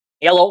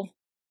Hello,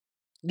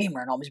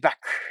 Gamer Nom is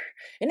back.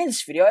 And in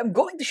this video, I'm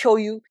going to show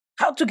you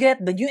how to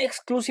get the new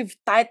exclusive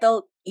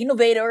title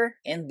Innovator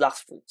in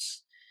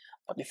Bloxfruits.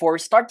 But before we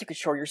start, you can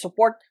show your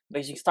support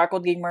by using Star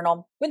Code Gamer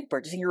Nom when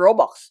purchasing your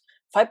Robux.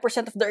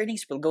 5% of the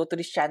earnings will go to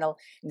this channel,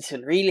 and this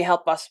will really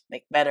help us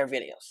make better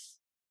videos.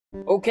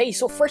 Okay,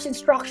 so first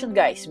instruction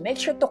guys, make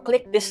sure to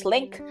click this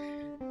link.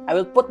 I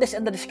will put this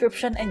in the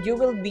description and you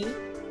will be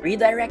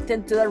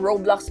redirected to the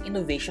Roblox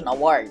Innovation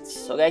Awards.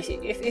 So guys,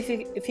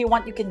 if you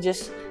want, you can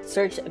just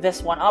search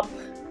this one up.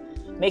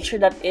 Make sure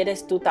that it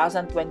is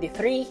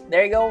 2023.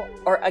 There you go.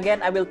 Or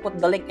again, I will put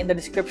the link in the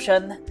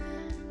description.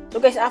 So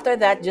guys, after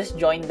that, just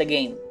join the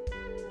game.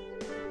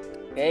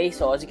 Okay,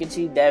 so as you can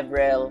see,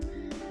 DevRel,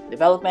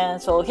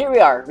 development. So here we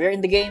are. We're in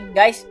the game.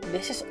 Guys,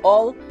 this is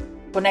all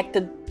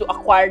connected to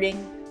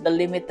acquiring the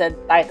limited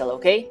title,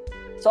 okay?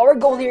 So our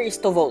goal here is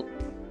to vote.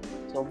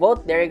 So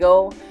vote, there you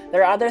go.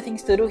 There are other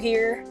things to do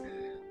here.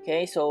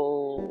 Okay,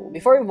 so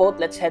before we vote,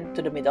 let's head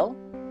to the middle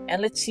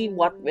and let's see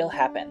what will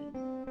happen.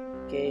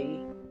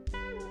 Okay.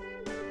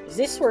 Is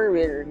this where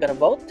we're gonna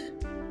vote?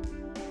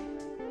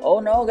 Oh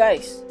no,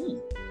 guys.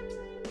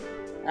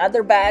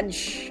 Another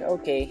badge.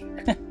 Okay.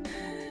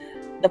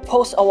 The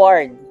post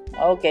award.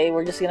 Okay,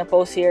 we're just gonna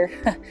post here.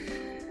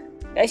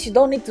 Guys, you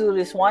don't need to do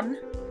this one.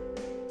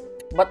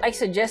 But I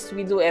suggest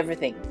we do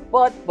everything.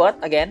 But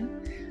again,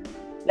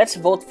 let's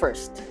vote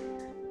first.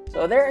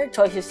 So there are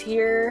choices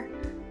here.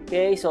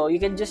 Okay, so you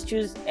can just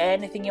choose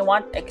anything you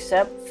want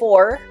except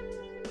for,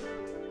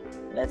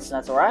 let's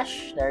not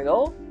rush. There you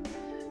go.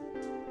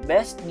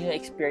 Best new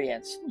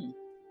experience.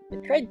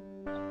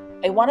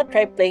 I want to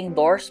try playing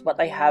Doors, but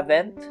I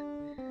haven't.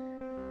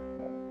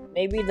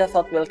 Maybe the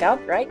thought will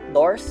count, right?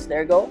 Doors.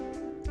 There you go.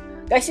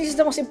 Guys, this is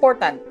the most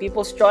important.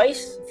 People's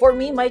choice. For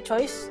me, my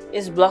choice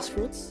is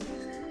Bloxfruits.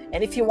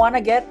 And if you want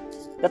to get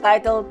the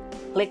title,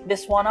 click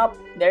this one up.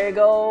 There you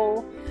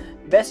go.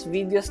 Best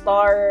video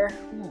star.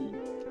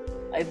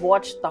 I've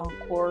watched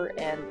Tankor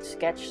and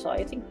Sketch, so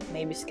I think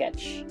maybe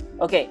Sketch.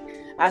 Okay,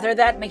 after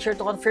that, make sure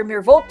to confirm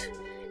your vote.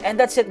 And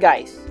that's it,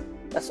 guys.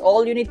 That's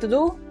all you need to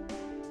do.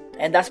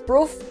 And that's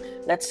proof.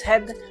 Let's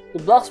head to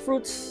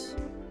Bloxfruits.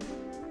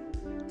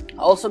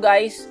 Also,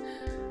 guys,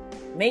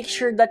 make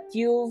sure that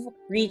you've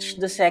reached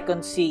the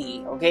second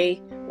C,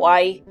 okay?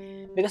 Why?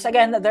 Because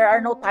again, there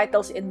are no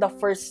titles in the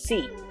first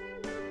C.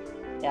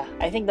 Yeah,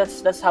 I think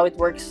that's how it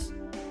works.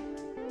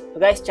 So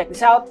guys, check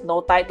this out.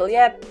 No title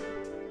yet.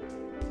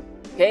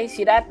 Okay,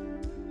 see that?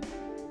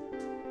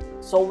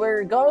 So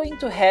we're going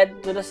to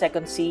head to the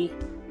second C.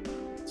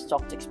 Let's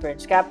talk to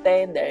Experienced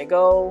Captain. There you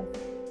go.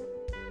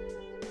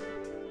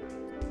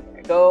 There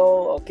you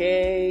go.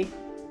 Okay.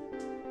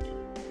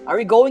 Are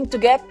we going to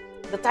get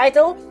the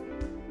title?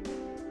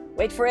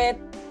 Wait for it.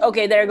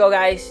 Okay, there you go,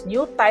 guys.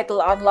 New title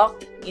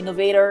unlocked.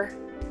 Innovator.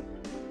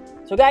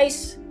 So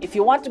guys, if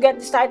you want to get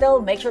this title,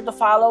 make sure to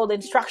follow the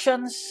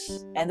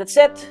instructions. And that's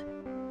it.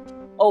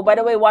 Oh, by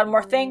the way, one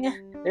more thing.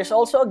 There's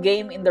also a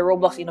game in the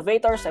Roblox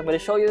Innovators. I'm going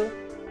to show you.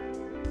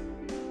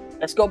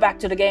 Let's go back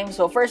to the game.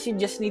 So first, you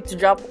just need to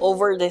jump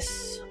over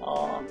this,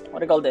 what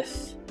do you call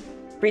this?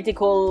 Pretty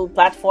cool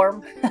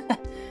platform. There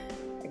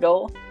you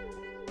go.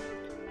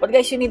 But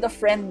guys, you need a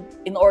friend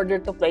in order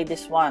to play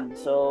this one.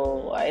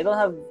 So I don't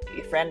have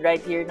a friend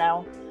right here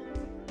now.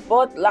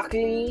 But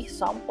luckily,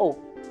 oh,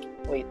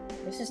 wait.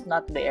 This is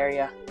not the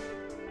area.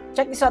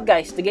 Check this out,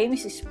 guys. The game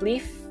is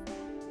Spliff.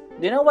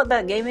 Do you know what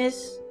that game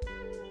is?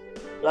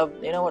 Love,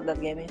 you know what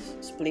that game is?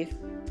 Spliff.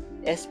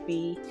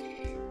 SP.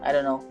 I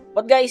don't know.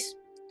 But guys,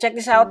 check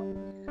this out.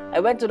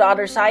 I went to the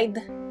other side.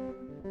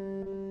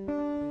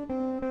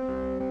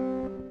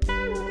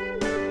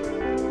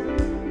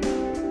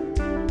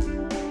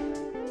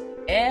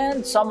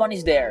 And someone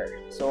is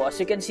there. So as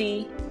you can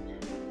see,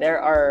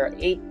 there are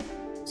 8,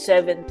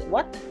 7,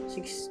 what?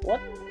 6, what?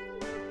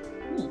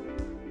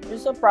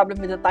 There's a problem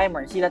with the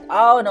timer. See that?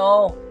 Oh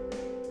no.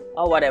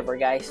 Oh, whatever,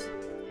 guys.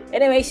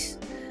 Anyways,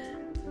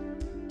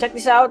 check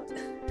this out.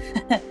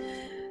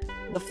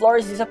 The floor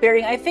is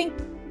disappearing. I think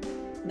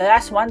the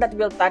last one that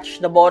will touch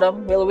the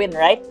bottom will win,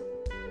 right?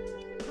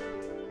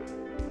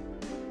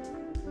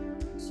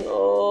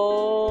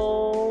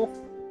 So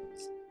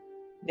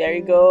there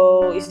you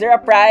go. Is there a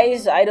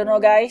prize? I don't know,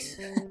 guys.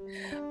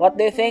 What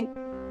do you think?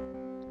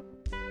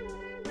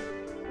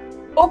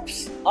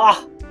 Oops.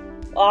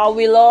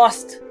 We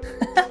lost.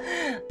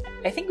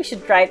 I think we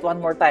should try it one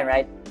more time,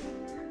 right?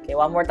 Okay,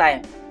 one more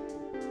time.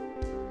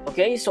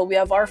 Okay, so we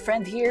have our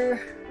friend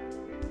here,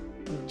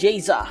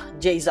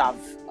 Jazav.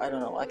 I don't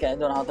know. Okay, I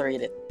don't know how to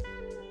read it.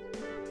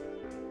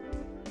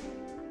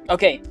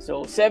 Okay,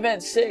 so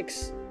 7,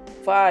 6,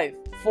 5,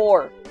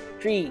 4,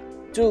 3,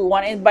 2,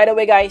 1. And by the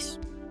way, guys,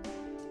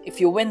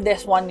 if you win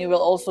this one, you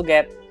will also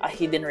get a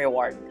hidden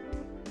reward.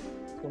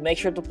 So make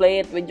sure to play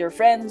it with your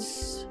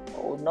friends.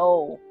 Oh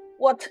no.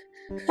 What?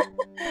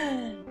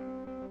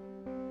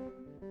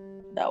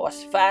 That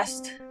was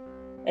fast.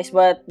 Guys,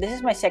 but this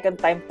is my second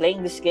time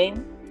playing this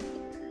game.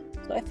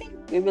 So I think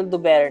we will do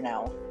better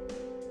now.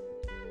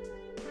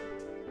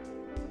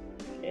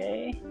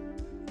 Okay.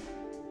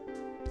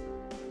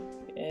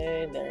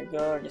 there you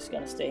go. We're just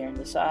gonna stay here on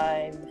the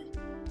side.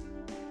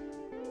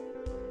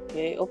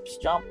 Okay, oops,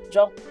 jump,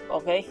 jump.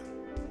 Okay,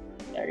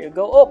 there you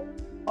go. Oh,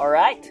 all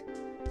right.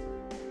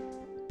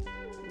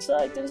 To the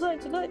side, to the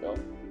side, to the side. Oh,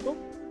 oh.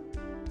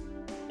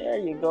 There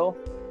you go.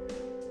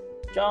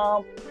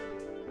 Jump.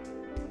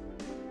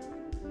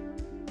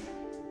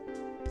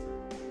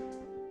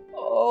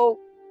 Oh,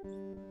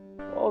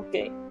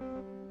 okay.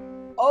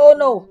 Oh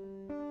no,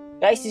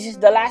 guys, this is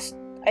the last.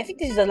 I think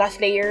this is the last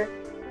layer.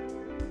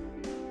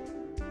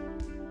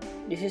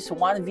 This is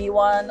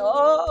 1v1.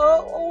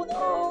 Oh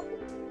no.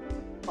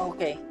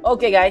 Okay,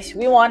 okay, guys,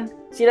 we won.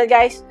 See that,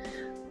 guys?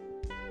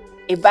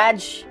 A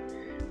badge.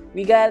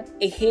 We got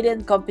a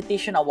hidden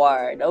competition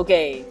award.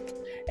 Okay.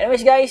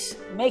 Anyways, guys,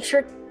 make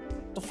sure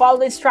to follow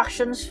the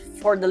instructions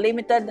for the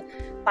limited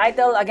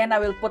title. Again, I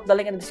will put the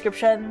link in the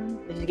description.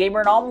 This is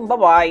Gamer Nom. Bye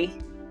bye.